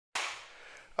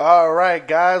All right,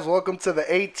 guys, welcome to the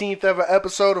 18th ever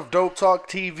episode of Dope Talk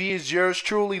TV. It's yours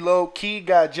truly, Low Key.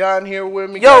 Got John here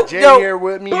with me, got Jay here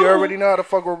with me. You already know how to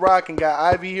fuck with rockin'. Got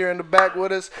Ivy here in the back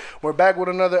with us. We're back with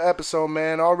another episode,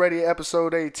 man. Already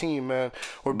episode 18, man.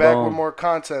 We're back with more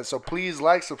content. So please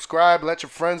like, subscribe, let your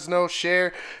friends know,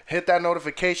 share, hit that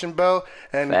notification bell,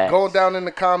 and go down in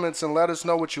the comments and let us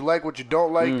know what you like, what you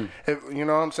don't like. If, you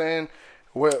know what I'm saying?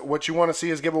 What you want to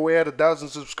see is giveaway at 1,000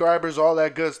 subscribers, all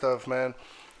that good stuff, man.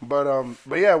 But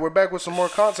yeah, we're back with some more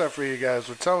content for you guys.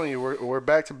 We're telling you, we're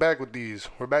back to back with these.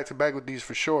 We're back to back with these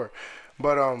for sure.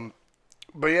 But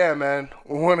yeah, man,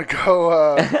 we want to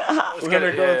go. We're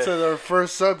gonna go into the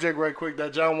first subject right quick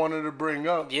that John wanted to bring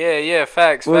up. Yeah,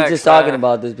 facts. We were just talking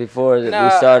about this before we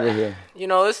started here. You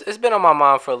know, it's been on my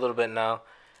mind for a little bit now,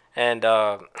 and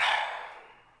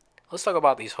let's talk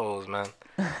about these hoes, man.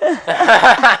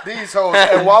 These hoes.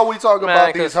 And while we talk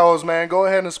about these hoes, man, go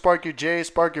ahead and spark your J,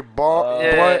 spark your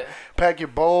blunt, pack your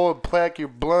bowl, pack your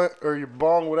blunt or your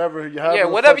bong, whatever you have. Yeah,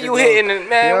 whatever you hitting,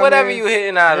 man. You know whatever you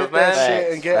hitting out of, man. Hit that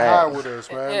shit and get high with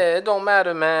us, man. Yeah, it don't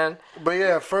matter, man. But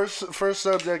yeah, first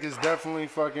subject is definitely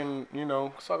fucking, you know.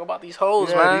 Let's talk about these hoes,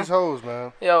 man. Yeah, these hoes,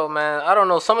 man. Yo, man, I don't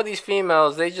know. Some of these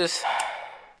females, they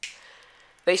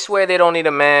swear they don't need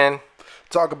a man.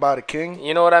 Talk about it, King.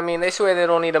 You know what I mean? They swear they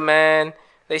don't need a man.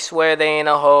 They swear they ain't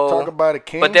a hoe. Talk about it,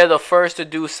 King. But they're the first to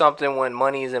do something when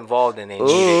money is involved and they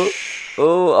need it.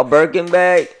 Ooh, a Birkin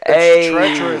bag. It's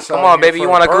treacherous. Come on, baby. You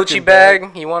want a Gucci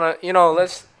bag? You want to,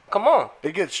 let's, come on.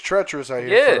 It gets treacherous out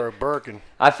here for a Birkin.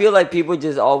 I feel like people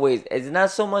just always, it's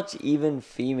not so much even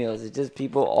females. It's just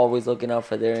people always looking out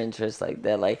for their interests like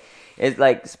that. Like, it's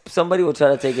like somebody will try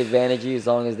to take advantage of you as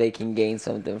long as they can gain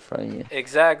something from you.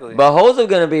 Exactly. But hoes are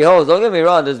going to be hoes. Don't get me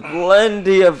wrong. There's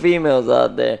plenty of females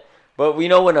out there. But we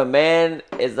know when a man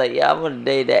is like, yeah, I'm going to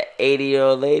date that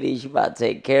 80-year-old lady. She about to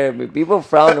take care of me. People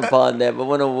frown upon that. But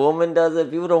when a woman does it,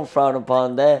 people don't frown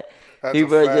upon that. That's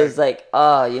people are just like,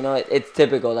 it's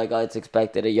typical. Like, it's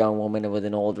expected a young woman with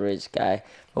an old rich guy.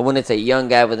 But when it's a young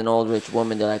guy with an old rich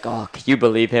woman, they're like, oh, can you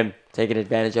believe him taking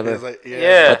advantage of her? Like,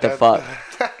 what the fuck?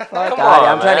 Come on,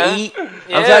 I'm trying to eat.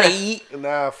 I'm trying to eat.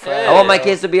 Nah, I want my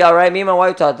kids to be all right. Me and my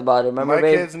wife talked about it. Remember, my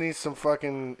babe? kids need some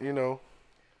fucking,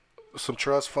 some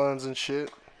trust funds and shit.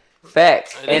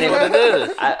 Facts. It is what it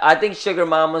is. I think sugar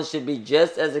mamas should be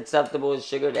just as acceptable as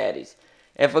sugar daddies.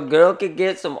 If a girl could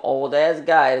get some old ass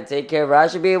guy to take care of her, I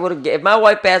should be able to get. If my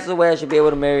wife passes away, I should be able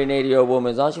to marry an 80-year-old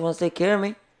woman as long as she wants to take care of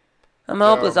me. I'm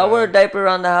helpless. I wear a diaper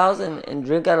around the house and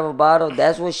drink out of a bottle.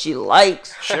 That's what she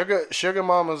likes. Sugar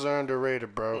mamas are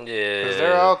underrated, bro. Yeah. Because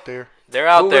they're out there. They're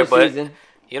out there, but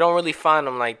you don't really find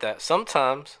them like that.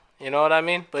 Sometimes. You know what I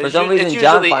mean? But for some reason,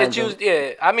 John finds them.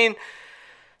 Yeah, I mean,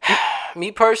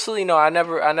 me personally, no, I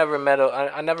never met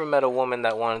a woman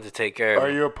that wanted to take care of me.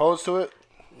 Are you opposed to it?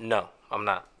 No, I'm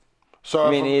not.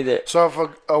 So me neither. So if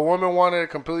a woman wanted to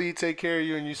completely take care of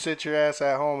you and you sit your ass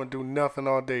at home and do nothing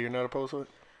all day, you're not opposed to it?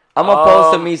 I'm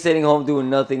opposed to me sitting home doing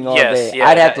nothing all day. Yeah,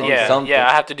 I'd have to do something. Yeah,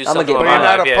 I have to do something. But you're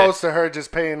not opposed to her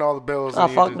just paying all the bills. Oh,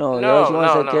 fuck no. She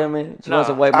wants to take care of me. She wants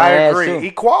to wipe my ass, I agree. too.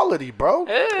 Equality, bro.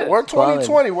 Yeah. We're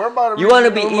 2020. We're about to You want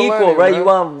to be equal, right? Man. You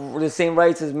want the same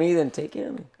rights as me, then take care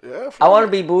of me. Yeah, I want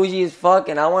to be bougie as fuck,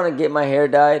 and I want to get my hair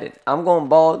dyed. I'm going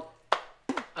bald.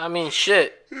 I mean,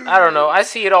 shit. I don't know. I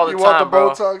see it all the time, bro. You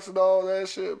want the Botox and all that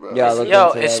shit, bro?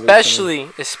 Yo, especially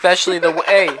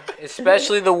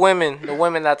the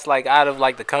women that's like out of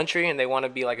like the country and they want to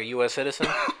be like a U.S. citizen.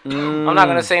 I'm not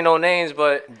gonna say no names,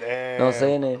 but don't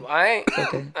say a name. I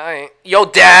ain't. Yo,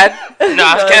 dad.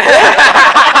 Nah, I'm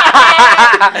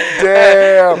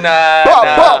Damn. Nah.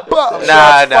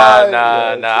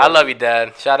 I love you,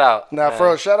 dad. Shout out. Nah,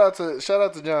 bro. Shout out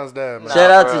to John's dad, man.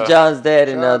 Shout out to John's dad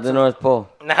in the North Pole.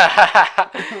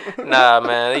 Nah,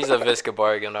 man, he's a Visca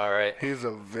bargain, all right. He's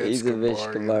a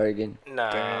Visca bargain.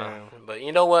 Nah, damn. But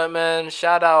you know what, man?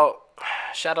 Shout out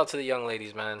to the young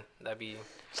ladies, man.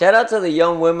 Shout out to the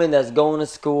young women that's going to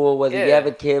school, whether you have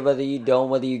a kid, whether you don't,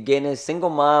 whether you're getting it. Single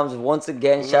moms, once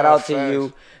again, shout out to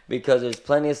you because there's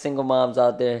plenty of single moms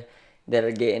out there that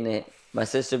are getting it. My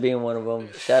sister being one of them.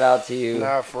 Shout out to you.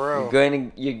 Nah, for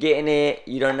real. You're getting it.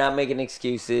 You're not making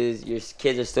excuses. Your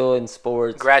kids are still in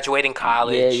sports. Graduating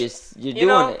college. Yeah, you're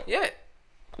doing it. Yeah.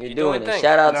 You're doing it.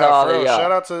 Shout out to all of y'all.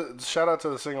 Shout out to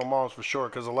the single moms for sure,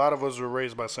 because a lot of us were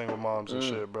raised by single moms and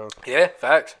shit, bro. Yeah,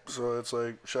 facts. So it's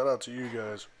like, shout out to you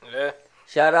guys. Yeah.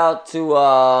 Shout out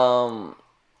to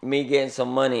me getting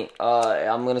some money.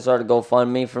 I'm gonna start a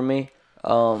GoFundMe for me.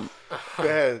 Go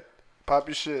ahead, pop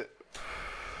your shit.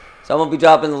 So I'm gonna be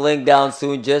dropping the link down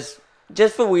soon, just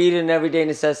for weed and everyday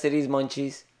necessities,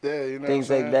 munchies. Yeah, you know things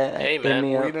what I'm like saying? that. Hey, Hit man.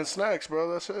 me up. Weed and snacks,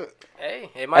 bro. That's it. Hey,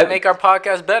 it might make our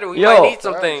podcast better. We Yo, might need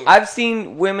some things. I've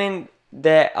seen women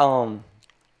that hold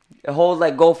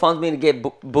like GoFundMe to get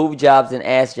boob jobs and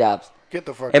ass jobs, Get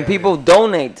the fuck and out people of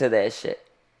donate to that shit.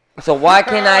 So why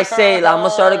can't I say like, I'm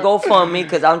gonna start a GoFundMe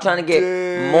because I'm trying to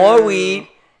get more weed,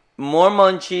 more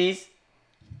munchies. here.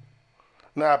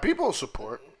 Nah, people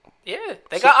support. Yeah,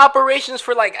 they got operations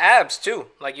for like abs too.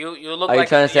 Like you look Are like. you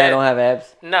trying to say I don't have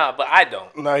abs? No, but I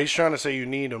don't. Nah, he's trying to say you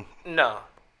need them. No,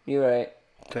 You're right.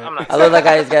 I'm not. I look like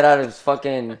I just got out of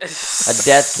fucking a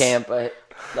death camp, but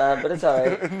it's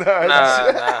alright.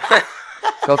 Nah.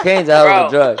 Cocaine's a hell of a Bro.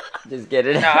 drug. Just get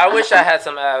it. Nah, I wish I had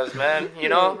some abs, man. You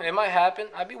know, it might happen.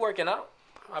 I'd be working out.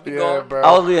 I'd be Yeah, going. bro.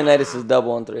 All Leonidas is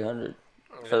double on 300.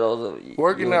 For those of you.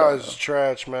 Working you out don't is know.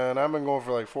 trash, man. I've been going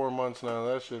for like 4 months now.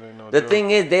 That shit ain't no The joke. thing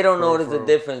is, they don't For notice the real.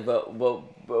 difference, but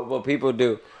what people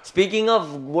do. Speaking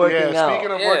of working yeah, out,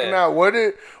 speaking of Yeah. working out,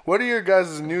 what are your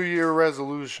guys' New Year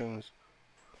resolutions?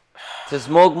 to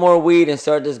smoke more weed and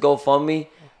start this GoFundMe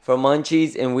for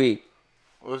munchies and weed.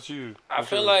 What's you? I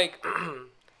feel like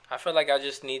I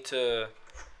just need to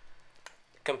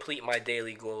complete my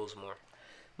daily goals more.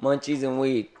 Munchies and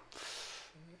weed.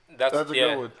 That's a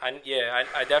yeah. good one.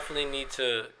 I definitely need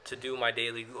to do my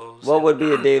daily goals. What would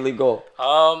be a daily goal?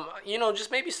 You know,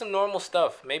 just maybe some normal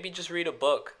stuff. Maybe just read a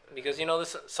book because you know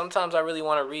this. Sometimes I really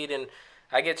want to read and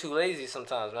I get too lazy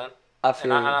sometimes, man. I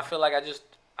feel And I feel like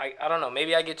I don't know.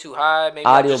 Maybe I get too high. Maybe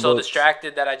I'm just so Audiobooks.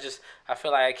 distracted that I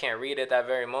feel like I can't read at that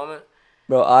very moment.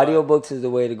 Bro, audiobooks is the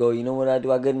way to go. You know what I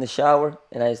do? I get in the shower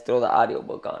and I just throw the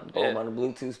audiobook on. Boom, Yeah. on the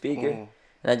Bluetooth speaker. And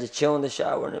I just chill in the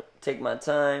shower and take my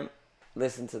time,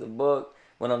 listen to the book.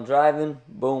 When I'm driving,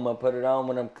 boom, I put it on.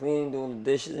 When I'm cleaning, doing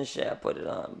the dishes and shit, I put it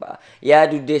on. Bye. Yeah, I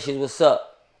do dishes. What's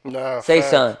up? Nah, Say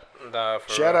facts. something. Nah, for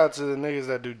Shout real. out to the niggas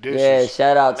that do dishes. Yeah,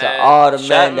 shout out to Man, all the shout-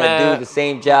 men that man. do the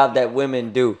same job that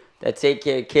women do. That take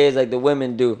care of kids like the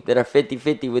women do. That are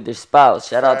 50-50 with their spouse.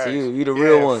 Shout out to Facts. you. You the Yeah,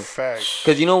 real ones. Facts.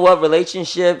 Because you know what?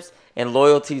 Relationships and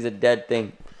loyalty is a dead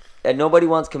thing. And nobody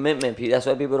wants commitment. That's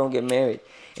why people don't get married.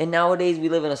 And nowadays, we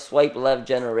live in a swipe left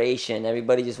generation.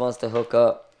 Everybody just wants to hook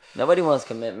up. Nobody wants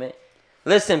commitment.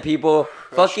 Listen, people.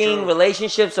 Fucking true.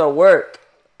 relationships are work.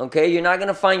 Okay? You're not going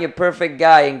to find your perfect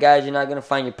guy. And guys, you're not going to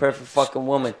find your perfect fucking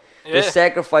woman. There's Yeah.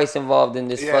 sacrifice involved in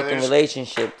this Yeah, fucking there's-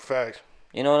 relationship. Facts.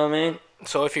 You know what I mean?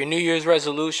 So if your New Year's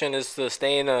resolution is to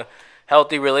stay in a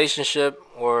healthy relationship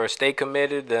or stay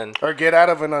committed, then Or get out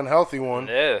of an unhealthy one.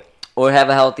 yeah, Or have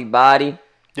a healthy body.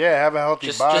 Yeah, have a healthy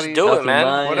just body. do it, healthy man.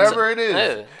 mind. Whatever it is.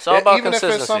 Yeah, it's all about Even if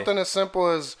consistency. it's something as simple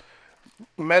as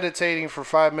meditating for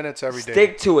 5 minutes every day.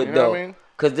 Stick to it, You know though. what I mean?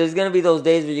 Because there's going to be those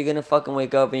days where you're going to fucking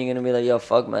wake up and you're going to be like, yo,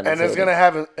 fuck, man. And it's gonna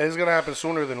happen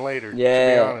sooner than later.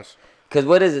 Yeah. To be honest. Because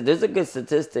what is it? There's a good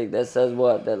statistic that says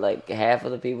what? That like half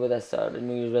of the people that start a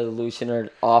New Year's resolution are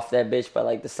off that bitch by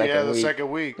like the second Yeah, week. the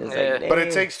second week. It's Yeah. like, But it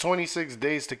damn. takes 26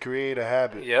 days to create a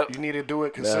habit. Yep. You need to do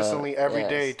it consistently every yes.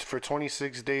 day for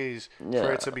 26 days for Yeah.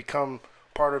 it to become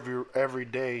part of your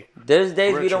everyday. There's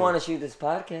days we ritual. don't want to shoot this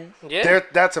podcast. yeah.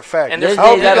 That's a fact. And I there's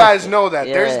hope days you I don't- guys know that.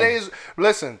 Yeah. There's days.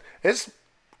 Listen, it's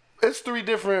 3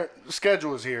 different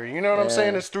schedules here. You know what I'm Yeah.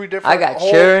 saying? It's 3 different. I got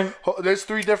children. There's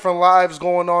 3 different lives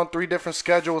going on, 3 different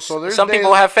schedules. So there's Some days,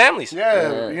 people have families.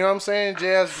 Yeah, you know what I'm saying? Jay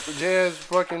has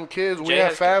fucking kids. We Jay have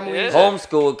has- families. yeah.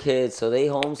 Homeschool kids, so they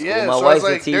homeschool. Yeah, My so wife's it's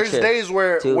like a teacher. there's days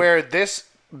where too.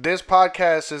 this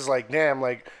podcast is like, damn,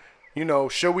 like, you know,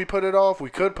 should we put it off? We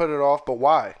could put it off, but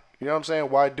why? You know what I'm saying?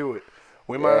 Why do it?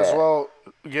 We might as Yeah. well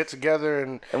get together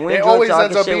and we it enjoy always talking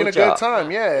ends up shit being a with good y'all.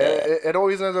 time. Yeah, it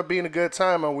always ends up being a good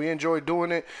time, and we enjoy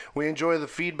doing it. We enjoy the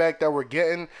feedback that we're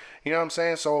getting. You know what I'm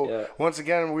saying? So Yeah. once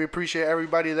again, we appreciate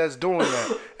everybody that's doing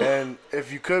that. And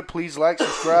if you could, please like,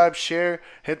 subscribe, share,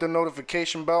 hit the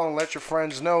notification bell, and let your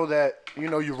friends know that you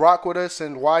know you rock with us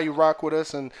and why you rock with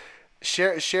us, and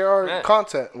share our Man.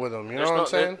 content with them. You know what I'm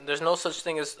saying? There's no such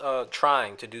thing as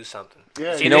trying to do something.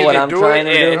 Yeah, It's You know either what either I'm do trying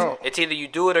it to or do? you don't. It's either you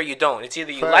do it or you don't. It's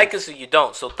either you Facts. like us or you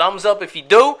don't. So thumbs up if you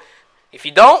do. If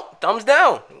you don't, thumbs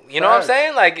down. You know what I'm Facts.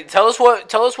 saying? Like tell us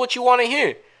what you want to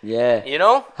hear. Yeah. You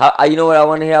know? You know what I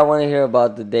want to hear? I want to hear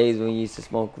about the days when you used to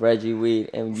smoke Reggie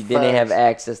weed and you didn't have Facts.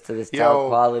 access to this top Yo,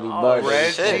 quality bud. that you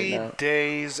Reggie get now.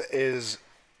 Days is.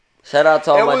 Shout out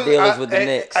to all It my was- dealers with the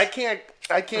Knicks. I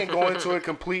can't go into it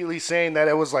completely saying that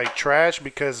it was like trash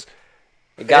because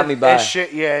it got me by.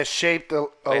 It shaped a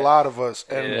lot of us,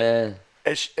 and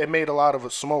Yeah. it made a lot of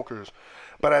us smokers.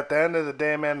 But at the end of the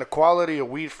day, man, the quality of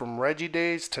weed from Reggie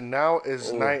days to now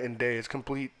is night and day. It's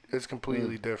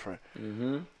completely different.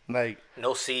 Mm-hmm. Like,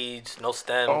 No seeds, no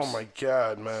stems. oh my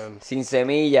god, man. Sin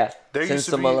semilla. There Sin used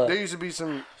to semilla. be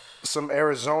some some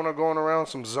Arizona going around,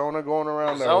 some Zona going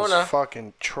around that Zona. was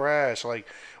fucking trash. Like,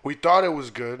 we thought it was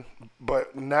good,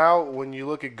 but now when you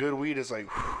look at good weed, it's like,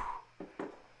 whew,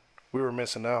 we were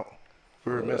missing out.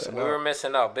 We were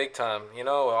missing out big time. You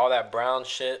know, all that brown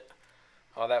shit,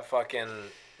 all that fucking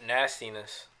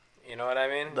nastiness. You know what I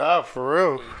mean? Nah, for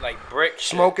real. Like brick shit.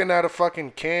 Smoking out of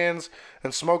fucking cans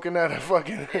and smoking out of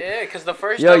fucking... Yeah, because the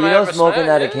first Yo, time you I know ever smoking smoked,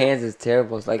 out of cans is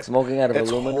terrible. It's like smoking out of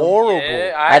It's aluminum. horrible.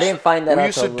 Yeah, I didn't find that We out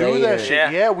used to till do later. that shit. Yeah.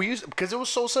 Yeah, we used because it was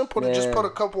so simple to just Yeah. put a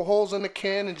couple holes in the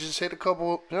can and just hit a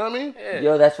couple. You know what I mean? Yeah.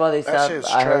 Yo, that's why they That stopped. shit's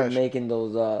I heard trash. making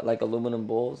those like aluminum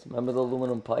bowls. Remember the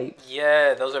aluminum pipes?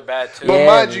 Yeah, those are bad too. But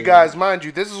Yeah, mind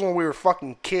you, this is when we were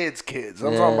fucking kids.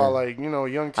 I'm Yeah. talking about like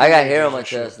young. I got hair teenagers on my and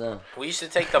shit. chest now. We used to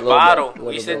take the Little bottle. bit,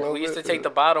 We used little to bit. we used to take the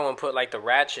bottle and put like the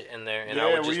ratchet in there, and I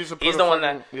Yeah, would we just. used to put He's a the one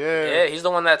fucking- that. yeah. He's the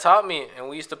one that taught me, and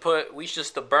we used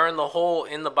to burn the hole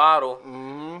in the bottle,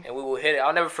 and we would hit it.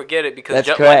 I'll never forget it because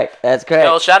That's correct. That's correct.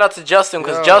 Yo, shout out to Justin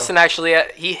because Yo. Justin actually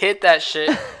he hit that shit,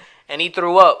 and he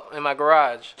threw up in my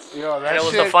garage. Yo, that And it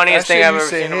was shit, the funniest that thing shit I've ever used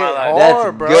to seen in my hit life. That's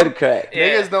hard, bro. good crack. Yeah.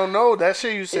 Niggas don't know that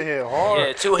shit used to hit hard.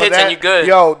 Yeah, 2 But hits and you good.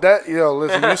 Yo,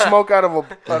 listen, you smoke out of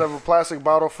a plastic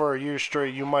bottle for a year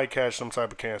straight, you might catch some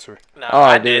type of cancer. Nah, Oh,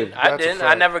 I dude. didn't. I That's a didn't. I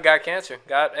fact. never got cancer.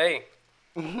 Hey,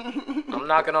 I'm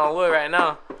knocking on wood right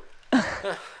now.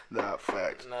 Nah,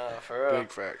 facts. Nah, for real. Big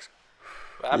facts.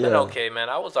 I've been Yeah. okay, man.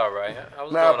 I was alright. I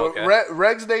was Nah, doing but okay.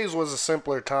 Reg's days was a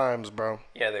simpler times, bro.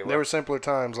 Yeah, they They were were. simpler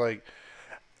times. Like,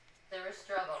 There was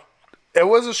struggle. it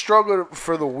was a struggle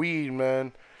for the weed,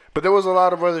 man. But there was a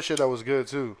lot of other shit that was good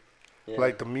too. Yeah.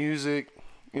 Like the music.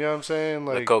 You know what I'm saying?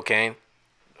 The Like, cocaine.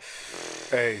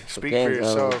 hey, speak Cocaine's for a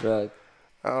hell of a yourself. drug.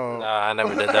 I don't. Nah, I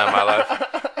never did that in my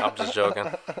life. I'm just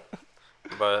joking.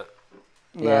 But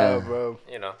Yeah. Nah, bro.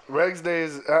 you know, Reg's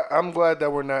days. I'm glad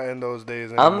that we're not in those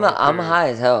days. I'm anymore, not. I'm period. high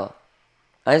as hell.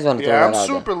 I just want to throw Yeah, that I'm out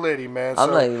super litty, man. I'm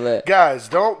So, like lit. guys,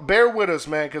 don't bear with us,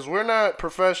 man, because we're not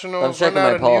professionals. I'm We're checking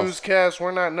not my a pulse. newscast.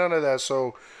 We're not none of that.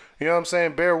 So, you know what I'm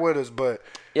saying? Bear with us. But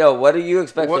there. Yo, what do you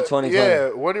expect for what? 2020? Yeah.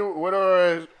 What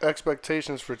are our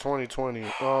expectations for 2020?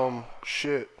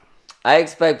 Shit. I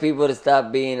expect people to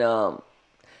stop being.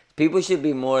 People should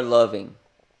be more loving.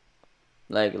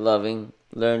 Like loving,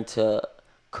 learn to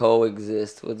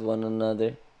coexist with one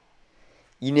another.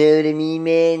 You know what I mean,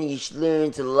 man? You should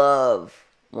learn to love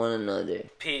one another.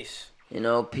 peace. You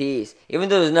know, peace. Even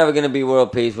though there's never gonna be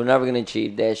world peace, we're never gonna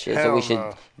achieve that shit. So Hell we should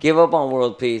no. give up on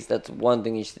world peace. That's one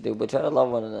thing you should do. But try to love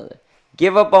one another.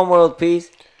 Give up on world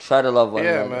peace. Try to love one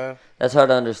Yeah, another. man. That's hard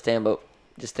to understand, but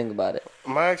just think about it.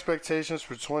 My expectations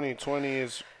for 2020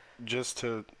 is just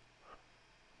to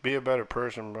be a better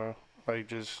person, bro. Like,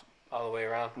 just, All the way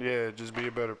around. yeah, just be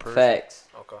a better person. Facts.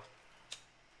 Okay.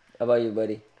 How about you,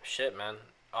 buddy? Shit, man.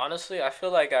 Honestly, I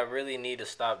feel like I really need to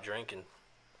stop drinking.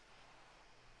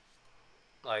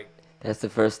 Like, That's the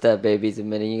first step, baby. Is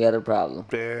admitting you got a problem.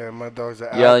 Yeah, my dog's an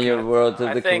You're on outcast. your road to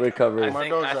I the think, recovery. I My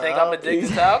think, dog's I an think I'm out.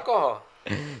 addicted to alcohol.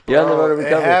 You're on the road to Bro, it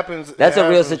recovery. happens. That's It a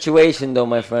real happens. situation, though,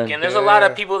 my friend. And there's a lot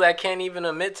of people that can't even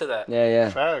admit to that. Yeah, yeah.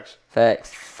 Facts.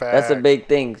 Facts. That's a Facts. big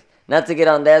thing. Not to get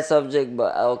on that subject,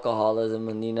 but alcoholism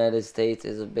in the United States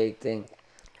is a big thing.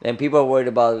 And people are worried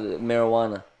about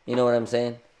marijuana. You know what I'm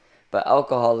saying? But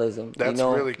alcoholism. That's you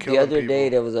know, really the killing other day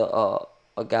people. there was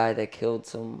a guy that killed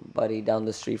somebody down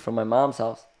the street from my mom's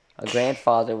house. A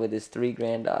grandfather with his 3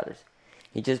 granddaughters.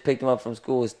 He just picked him up from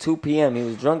school. It was 2 p.m. He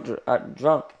was drunk.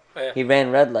 Yeah. He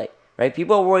ran red light. Right?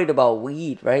 People are worried about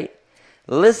weed. Right?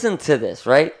 Listen to this.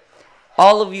 Right?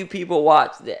 All of you people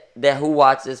that who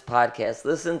watch this podcast,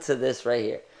 listen to this right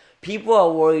here. People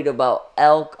are worried about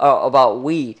about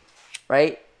weed,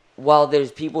 right? While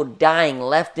there's people dying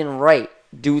left and right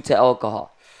due to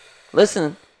alcohol.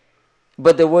 Listen,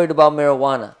 but they're worried about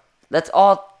marijuana. Let's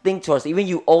all think to us. Even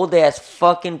you old ass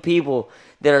fucking people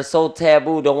that are so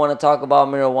taboo don't want to talk about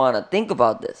marijuana. Think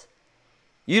about this.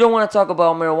 You don't want to talk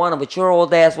about marijuana, but your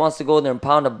old ass wants to go there and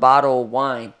pound a bottle of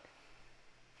wine.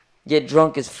 Get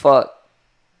drunk as fuck.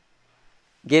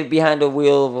 Get behind the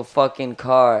wheel of a fucking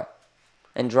car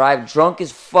and drive drunk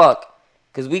as fuck.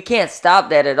 Because we can't stop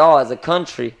that at all as a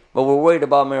country, but we're worried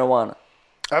about marijuana.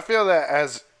 I feel that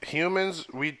as humans,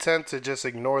 we tend to just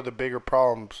ignore the bigger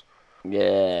problems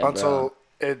Yeah, until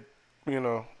bro. it, you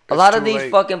know. A it's lot of too these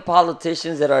late. fucking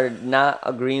politicians that are not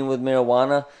agreeing with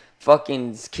marijuana,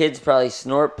 fucking kids probably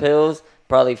snort pills,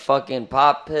 probably fucking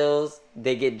pop pills.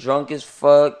 They get drunk as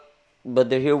fuck, but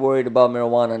they're here worried about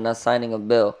marijuana, not signing a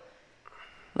bill.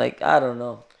 Like, I don't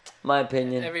know. My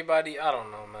opinion. Everybody, I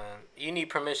don't know, man. You need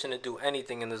permission to do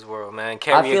anything in this world, man. I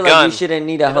Carry feel a gun. like you shouldn't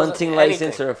need a It doesn't- hunting license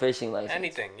anything. or a fishing license.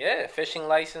 Anything, yeah. Fishing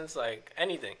license, like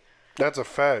anything. That's a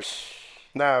fact.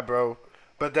 Nah, bro.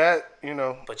 But that, you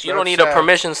know. But you don't need a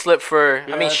permission slip for.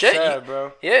 Yeah, I mean, shit. sad,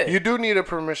 bro. Yeah. You do need a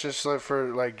permission slip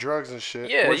for like drugs and shit.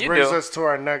 Yeah, which you brings do. us to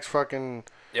our next fucking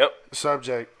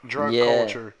subject: drug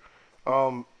culture.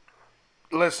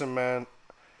 Listen, man.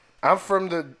 I'm from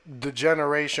the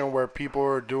generation where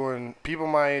people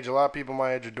my age, a lot of people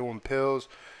my age are doing pills.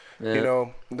 Yeah. You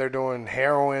know, they're doing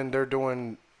heroin, they're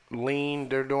doing lean,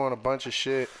 they're doing a bunch of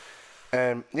shit.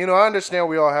 And, you know, I understand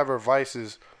we all have our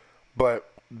vices,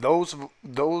 but those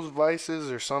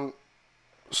vices are some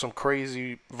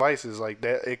crazy vices like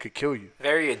that. It could kill you.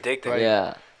 Very addictive. Like,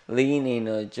 yeah. Lean ain't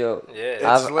no joke.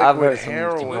 Yeah, it's liquid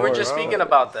heroin. We were just speaking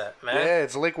about that, man. Yeah,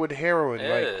 it's liquid heroin.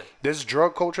 Yeah. Like this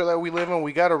drug culture that we live in,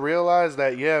 we gotta realize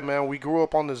that. Yeah, man, we grew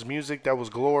up on this music that was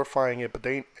glorifying it, but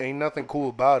they ain't nothing cool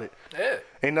about it. Yeah,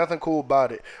 ain't nothing cool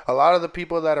about it. A lot of the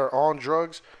people that are on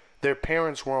drugs, their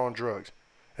parents were on drugs,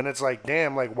 and it's like,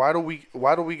 damn, like why do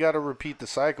we gotta repeat the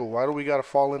cycle? Why do we gotta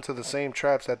fall into the same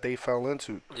traps that they fell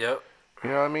into? Yep. You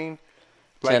know what I mean?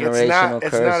 Like Generational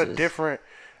it's not a different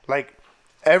like.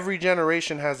 Every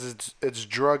generation has its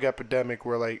drug epidemic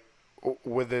where like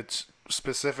with its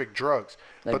specific drugs.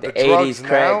 Like but the drugs 80s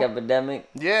crack now, epidemic.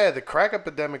 Yeah, the crack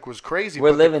epidemic was crazy.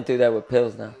 We're living through that with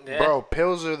pills now. Yeah. Bro,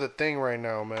 pills are the thing right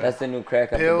now, man. That's the new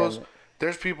crack pills, epidemic.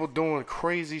 There's people doing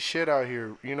crazy shit out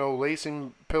here. You know,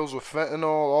 lacing pills with fentanyl,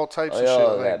 all types of Yo,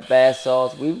 shit. that Like, bath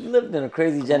salts. We've lived in a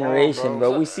crazy generation, bro.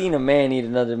 bro. We seen a man eat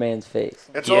another man's face.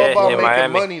 It's all about making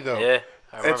Miami. money, though. Yeah.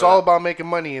 It's all about making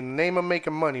money. In the name of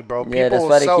making money, bro. Yeah, that's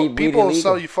why they keep weed people will illegal.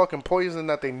 sell you fucking poison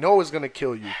that they know is gonna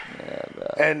kill you,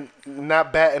 and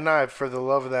not bat an eye for the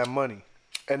love of that money.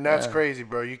 And that's crazy,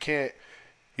 bro. You can't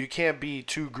be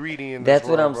too greedy in this That's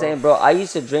what world, I'm saying, bro. I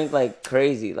used to drink like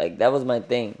crazy. Like that was my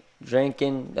thing.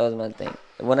 Drinking, that was my thing.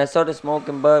 When I started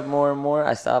smoking bud more and more,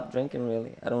 I stopped drinking.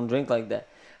 Really, I don't drink like that.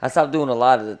 I stopped doing a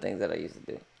lot of the things that I used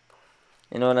to do.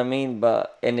 You know what I mean?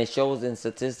 And it shows in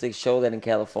statistics show that in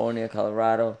California,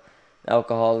 Colorado,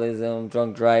 alcoholism,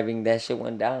 drunk driving, that shit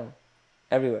went down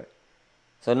everywhere.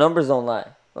 So numbers don't lie.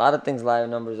 A lot of things lie,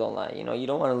 numbers don't lie. You know, you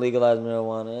don't want to legalize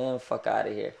marijuana. Fuck out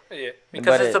of here. Yeah,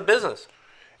 because it's a business.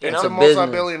 It's a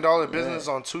multi-billion-dollar business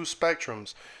on two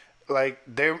spectrums. Like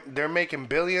they're making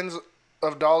billions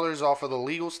of dollars off of the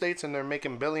legal states, and they're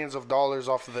making billions of dollars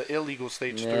off of the illegal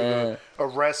states through the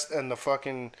arrest and the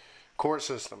fucking court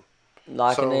system.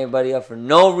 Locking everybody up for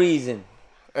no reason.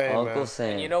 Hey, Uncle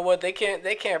Sam. And you know what? They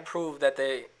can't prove that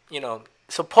they, you know,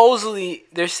 supposedly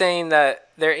they're saying that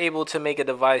they're able to make a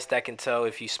device that can tell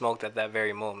if you smoked at that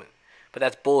very moment. But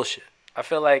that's bullshit. I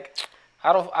feel like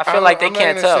they can't tell.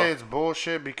 I'm not gonna say it's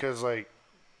bullshit because like,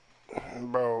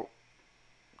 bro,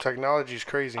 technology's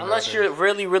crazy. Unless you're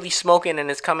really, really smoking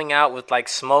and it's coming out with like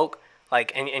smoke,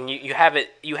 like and you have it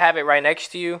right next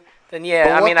to you. Then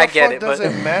yeah, I mean I get it, but does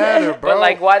it matter, bro? But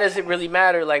like, why does it really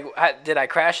matter? Like, did I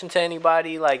crash into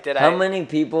anybody? Like, How many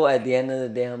people at the end of the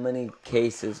day? How many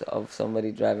cases of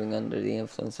somebody driving under the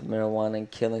influence of marijuana and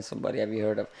killing somebody have you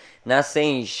heard of? Not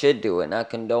saying you should do it, not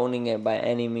condoning it by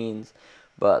any means,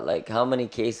 but like, how many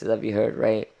cases have you heard,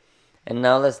 right? And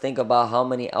now let's think about how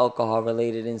many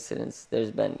alcohol-related incidents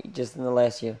there's been just in the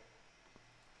last year.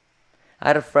 I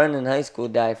had a friend in high school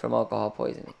die from alcohol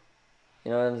poisoning.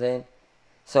 You know what I'm saying?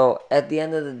 So, at the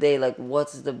end of the day, like,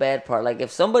 what's the bad part? Like,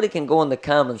 if somebody can go in the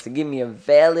comments to give me a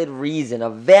valid reason,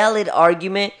 a valid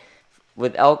argument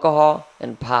with alcohol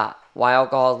and pot, why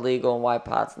alcohol is legal and why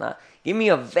pot's not. Give me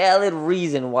a valid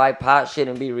reason why pot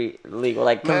shouldn't be legal.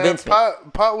 Like, convince me.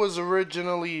 Pot was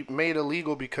originally made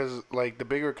illegal because, like, the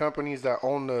bigger companies that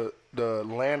own the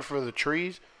land for the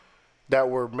trees that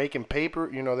were making paper,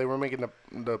 you know, they were making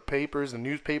the papers, the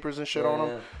newspapers and shit on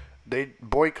them. They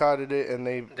boycotted it and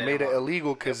they made it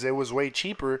illegal because it was way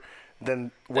cheaper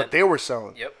than what they were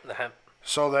selling. Yep, the hemp.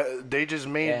 So that they just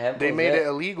made it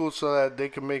illegal so that they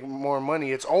could make more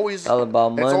money. It's always all about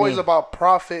money. It's always about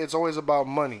profit. It's always about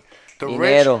money.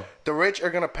 The rich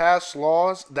are gonna pass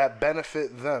laws that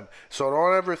benefit them. So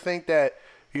don't ever think that,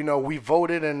 you know, we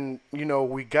voted and, you know,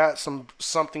 we got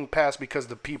something passed because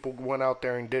the people went out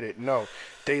there and did it. No,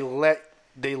 they let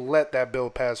that bill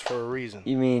pass for a reason.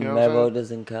 You mean my vote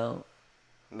doesn't count?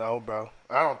 No, bro.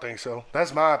 I don't think so.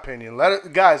 That's my opinion.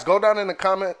 Guys, go down in the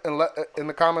comments and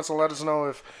let us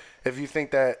know if you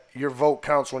think that your vote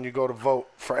counts when you go to vote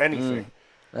for anything.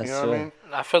 That's you know true. what I mean?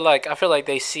 I feel like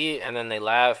they see it and then they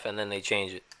laugh and then they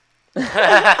change it.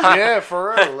 Yeah,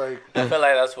 for real. Like, I feel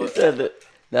like that's what.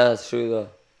 That's true though.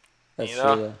 That's true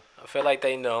though. I feel like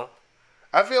they know.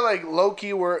 I feel like low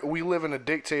key we live in a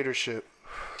dictatorship.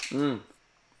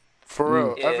 For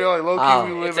real. Yeah. I feel like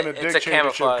low-key we live in a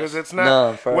dictatorship because it's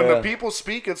not... when the people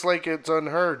speak, it's like it's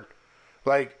unheard.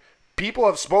 Like, people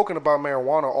have spoken about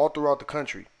marijuana all throughout the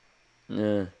country.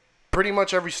 Yeah. Pretty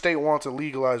much every state wants it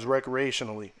legalized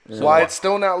recreationally. Why it's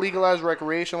still not legalized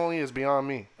recreationally is beyond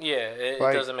me. Yeah, it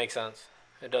doesn't make sense.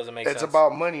 It doesn't make sense. It's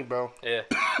about money, bro. Yeah.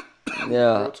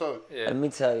 Yeah. Real talk. Yeah. Let me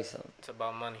tell you something. It's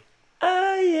about money.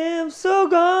 I am so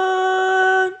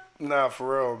gone. Nah,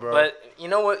 for real, bro. But you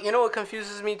know what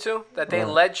confuses me too? That they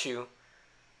let you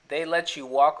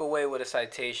walk away with a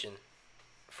citation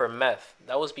for meth.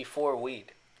 That was before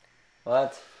weed.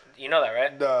 What? You know that,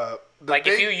 right? The Like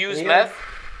thing, if you use meth,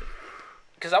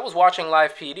 because I was watching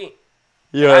Live PD.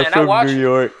 Yeah, and I watched New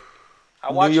York.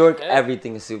 I watched New York, yeah.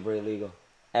 Everything is super illegal.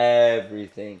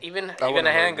 Everything. Even wouldn't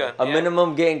a handgun. A yeah.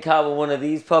 minimum getting caught with one of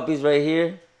these puppies right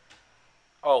here,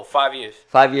 Oh, 5 years.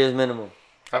 5 years minimum.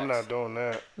 I'm not doing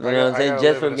that. You know what I'm saying?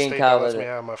 Just for getting caught with lets me it.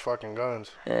 have my fucking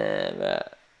guns. Yeah, man.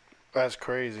 That's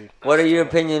crazy. What are your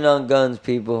opinion on guns,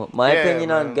 people? My opinion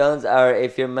on man. guns are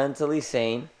if you're mentally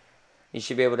sane, you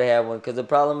should be able to have one. Because the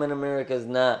problem in America is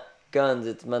not guns,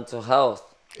 it's mental health.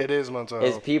 It is mental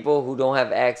It's health. people who don't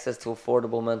have access to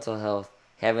affordable mental health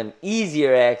having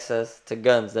easier access to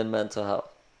guns than mental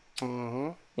health. Mm-hmm.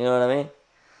 You know what I mean?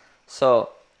 So,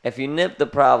 if you nip the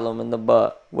problem in the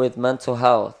butt with mental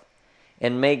health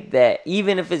and make that,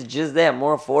 even if it's just that,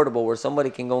 more affordable where somebody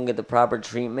can go and get the proper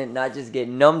treatment, not just get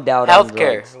numbed out on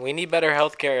Healthcare. drugs. We need better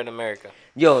healthcare in America.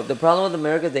 Yo, the problem with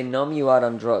America is they numb you out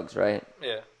on drugs, right?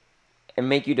 Yeah. And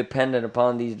make you dependent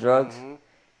upon these drugs, and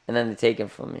then they take it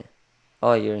from you.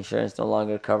 Oh, your insurance no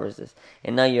longer covers this.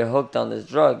 And now you're hooked on this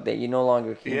drug that you no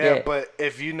longer can Yeah, get. but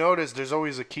if you notice, there's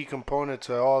always a key component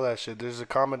to all that shit. There's a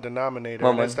common denominator.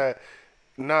 Momma. And it's that,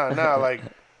 like,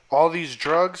 all these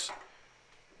drugs,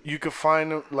 you could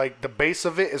find, like, the base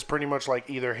of it is pretty much, like,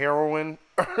 either heroin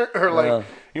or like,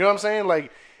 you know what I'm saying?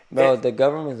 Like, Bro, the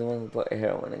government's the one who put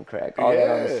heroin and crack. All that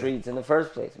on the Yeah. streets in the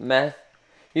first place. Meth.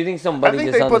 You think I somebody think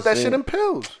just they on put the that street? shit in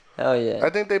pills. Hell yeah. I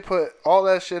think they put all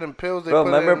that shit in pills. They Bro, put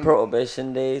remember in,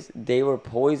 Prohibition days? They were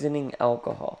poisoning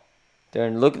alcohol.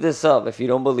 Look this up. If you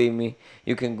don't believe me,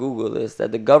 you can Google this.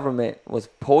 That the government was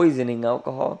poisoning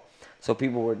alcohol, so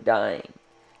people were dying,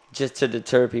 just to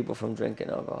deter people from drinking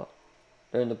alcohol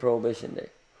during the Prohibition day.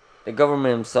 The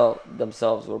government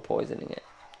themselves were poisoning it.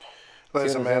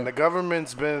 Listen, what I'm man, saying? the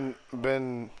government's been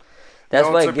That's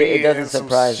known why to be it doesn't in some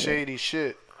surprise me. shady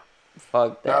shit.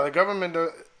 Fuck Now that. the government,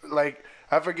 like,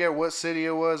 I forget what city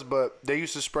it was, but they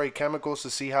used to spray chemicals to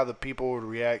see how the people would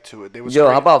react to it. They would Yo,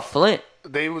 spray, how about Flint?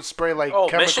 they would spray like Oh,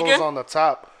 chemicals Michigan? on the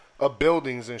top of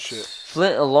buildings and shit.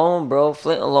 Flint alone, bro.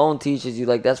 Flint alone teaches you,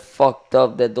 like, that's fucked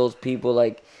up that those people,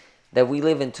 like, that we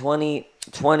live in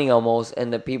 2020 almost,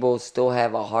 and the people still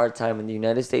have a hard time in the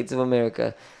United States of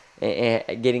America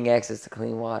and getting access to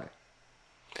clean water.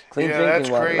 Clean Yeah, drinking that's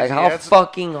water. crazy. Like, how That's-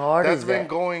 fucking hard That's is been that?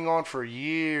 going on for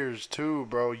years too,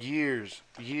 bro. Years.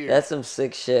 That's some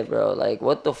sick shit, bro. Like,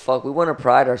 what the fuck? We want to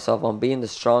pride ourselves on being the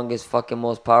strongest, fucking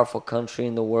most powerful country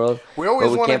in the world. We always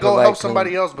but wanna can't go provide help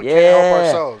somebody else, but can't help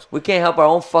ourselves. We can't help our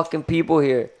own fucking people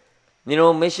here. You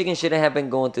know, Michigan shouldn't have been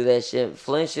going through that shit.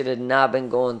 Flint should have not been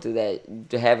going through that,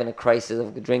 to having a crisis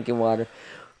of drinking water.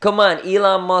 Come on,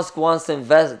 Elon Musk wants to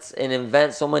invest and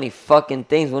invent so many fucking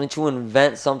things. Wouldn't you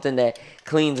invent something that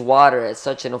cleans water at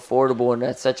such an affordable and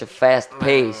at such a fast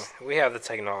pace? We have the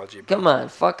technology. Bro. Come on,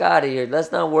 fuck out of here.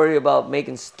 Let's not worry about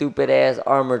making stupid ass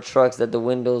armored trucks that the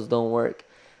windows don't work.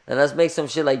 And let's make some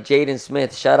shit like Jaden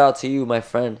Smith. Shout out to you, my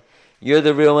friend. You're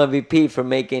the real MVP for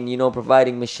making,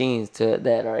 providing machines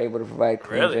that are able to provide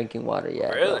clean Really? drinking water. Yeah,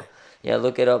 Really? bro. Yeah,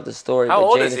 look it up, the story. How but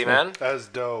old Jaden is he, Smith, man? That's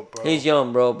dope, bro. He's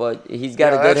young, bro, but he's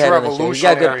got Yeah, a good that's head on his shoulders. He's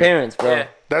got good revolutionary. parents, bro. Yeah.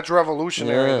 That's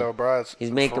revolutionary Yeah. though, bro.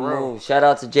 He's making for real. moves. Shout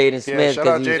out to Jaden Yeah, Smith shout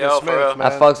out because Jaden Yo, for real. Smith,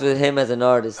 man. I fucks with him as an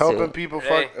artist helping too. people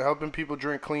Hey. helping people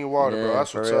drink clean water, Yeah, bro. That's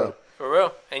for what's real. up. For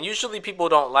real. And usually people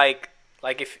don't like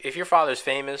if your father's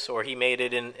famous or he made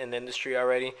it in the industry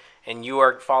already and you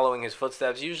are following his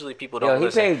footsteps, usually people don't Yo, he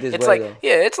listen. paved his it's way, like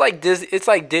though. it's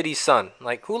like Diddy's son.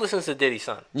 Like who listens to Diddy's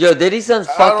son? Yo, Diddy's son's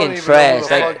I don't fucking even trash. know who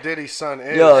the Like, fuck Diddy's son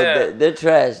is. yo, Yeah. they're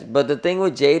trash. But the thing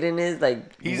with Jaden is, like,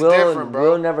 He's Will, different,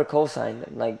 bro. Will never co-signed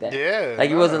him like that. Yeah, Like,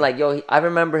 he nah. wasn't like, yo, I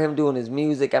remember him doing his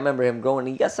music. I remember him growing.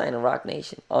 He got signed to Rock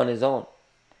Nation on his own.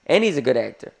 And he's a good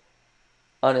actor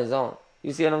on his own.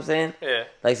 You see what I'm saying? Yeah.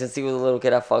 Like, since he was a little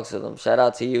kid, I fucks with him. Shout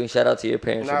out to you and shout out to your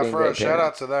parents for Nah, being for real. great Shout out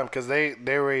parents. to them because they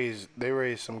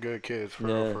raised some good kids. For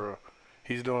real, Yeah. for real.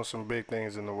 He's doing some big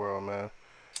things in the world, man.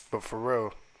 But for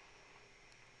real,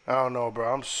 I don't know,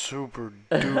 bro. I'm super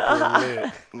duper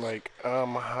lit. Like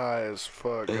I'm high as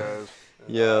fuck, guys.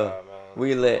 Yeah,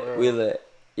 we lit.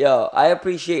 Yo, I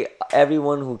appreciate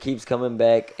everyone who keeps coming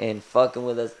back and fucking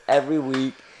with us every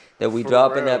week that we For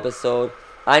drop an real. episode.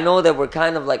 I know that we're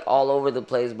kind of like all over the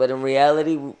place, but in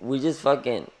reality, we just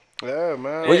fucking Yeah,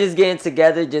 man. We're just getting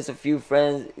together, just a few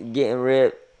friends, getting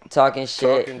ripped, talking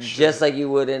shit, Talking shit. just like you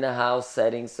would in a house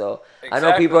setting. So I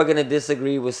know people are gonna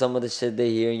disagree with some of the shit they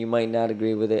hear, and you might not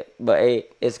agree with it. But hey,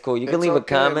 it's cool. You can It's leave a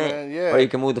okay, comment, man. Yeah. or you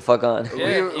can move the fuck on.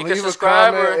 Yeah, you can leave a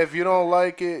subscribe comment or- if you don't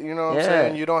like it. You know what I'm Yeah.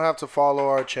 saying? You don't have to follow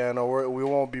our channel. We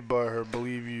won't be butthurt.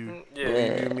 Believe you. Yeah.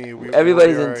 Believe you me.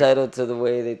 Everybody's we'll be entitled to the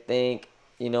way they think,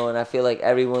 and I feel like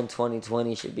everyone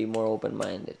 2020 should be more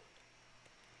open-minded.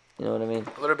 You know what I mean?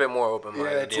 A little bit more open Yeah,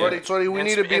 minded. 2020. We And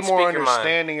need to be and more speak your mind.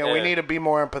 understanding, and we Yeah. need to be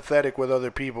more empathetic with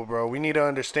other people, bro. We need to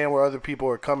understand where other people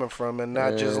are coming from, and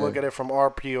not just look at it from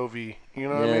our POV. You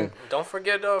know what I mean? Don't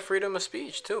forget freedom of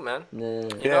speech too, man. Yeah.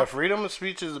 Yeah, know? freedom of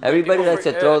speech is a big Everybody deal. likes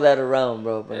to throw that around,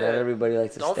 bro, but not everybody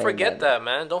likes to Don't stand forget by that,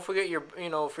 man. Don't forget your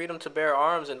freedom to bear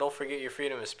arms, and don't forget your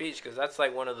freedom of speech, because that's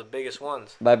like one of the biggest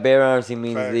ones. By bare arms, he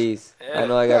means Facts. these. Yeah. I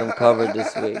know I got them covered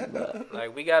this week, but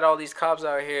Like, we got all these cops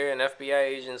out here and FBI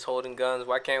agents holding guns.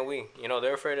 Why can't we?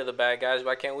 They're afraid of the bad guys.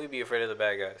 Why can't we be afraid of the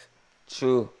bad guys?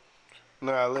 true.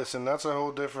 Nah, listen, that's a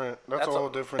whole different. That's a whole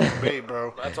different debate,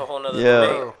 bro. That's a whole nother Yeah.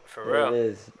 debate, for It real.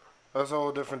 is. That's a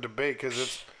whole different debate because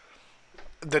it's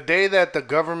the day that the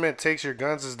government takes your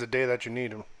guns is the day that you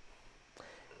need them.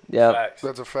 Yep. Facts.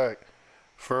 That's a fact.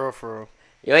 For real, for real.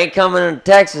 You ain't coming to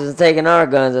Texas and taking our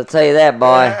guns, I'll tell you that,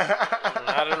 boy.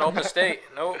 Not an open state.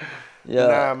 Nope. Yeah.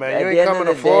 Nah, man, At you the ain't end coming of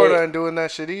to the Florida day, and doing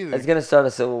that shit either. It's gonna start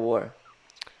a civil war.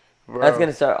 Bro. That's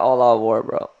gonna start all-out war,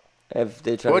 bro. If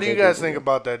they try. What to do you take guys people's think guns.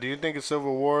 about that? Do you think a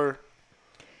civil war?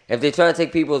 If they try to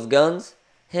take people's guns,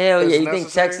 hell Is yeah. You think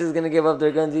necessary? Texas is gonna give up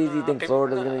their guns easy? You think people-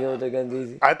 Florida's gonna give up their guns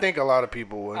easy? I think a lot of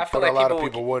people would, I feel but like a lot of would-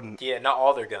 people wouldn't. Yeah, not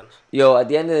all their guns. Yo, at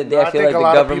the end of the day, I I feel think like a the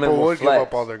lot of government people will would give flex.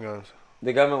 up all their guns.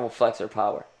 The government will flex their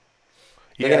power.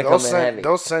 They're Yeah, gonna they'll come in send heavy.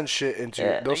 they'll send shit into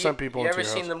Yeah. they'll send people You into ever your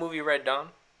seen house. the movie Red Dawn?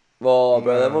 Whoa,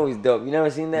 bro, that Nah. movie's dope. You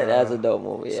never seen that? That's a dope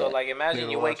movie. Yeah. So, like, imagine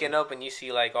Never you watched waking up and you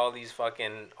see, like, all these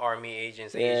fucking army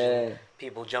agents, Yeah. Asian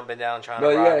people jumping down trying Bro,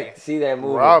 to you rob you. gotta see that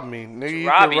movie. Rob me, nigga. You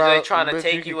Rob can you, they rob, trying to bitch,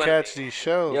 take you you can in- catch these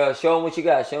shows. Yo, show them what you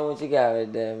got. Show them what you got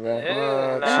right there, bro. Yeah,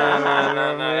 chill,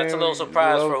 nah. That's a little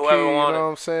surprise for Low whoever key, wanted. You know what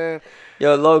I'm saying?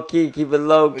 Yo, low key, keep it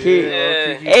low key. Yeah,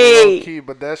 low key, keep it Hey. low key,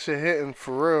 but that shit hitting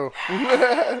for real.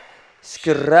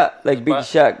 Skrrrap, like Big But-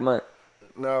 Shaq, man.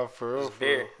 No, for real. This For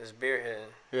real. beer, this beer hitting.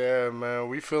 Yeah, man,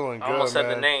 we feeling good, I almost man.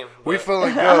 said the name. We but-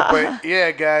 feeling good, but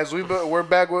yeah, guys, we've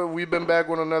been back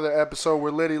with another episode. We're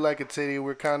litty like a titty.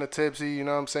 We're kind of tipsy, you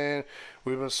know what I'm saying?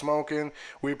 We've been smoking.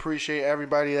 We appreciate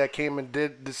everybody that came and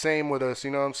did the same with us,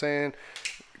 you know what I'm saying?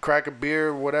 Crack a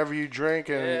beer, whatever you drink,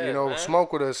 and Yeah, man.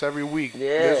 smoke with us every week.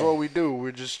 Yeah. That's what we do.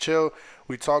 We just chill.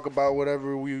 We talk about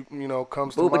whatever we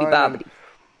comes to Boobity mind. bobbity.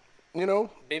 And, Bibbidi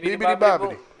bibbidi bobbidi bobbidi.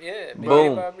 boom. Yeah, Boom.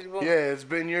 bibbidi bobbidi boom. Yeah, it's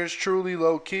been yours truly,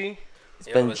 low key, It's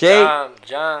Yo, been it's Jay.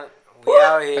 John, we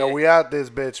out here. and we out this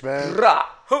bitch, man. Rah.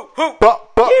 Hoop, hoop.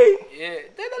 Bup, bup. Yeah.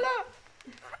 Da-da-da.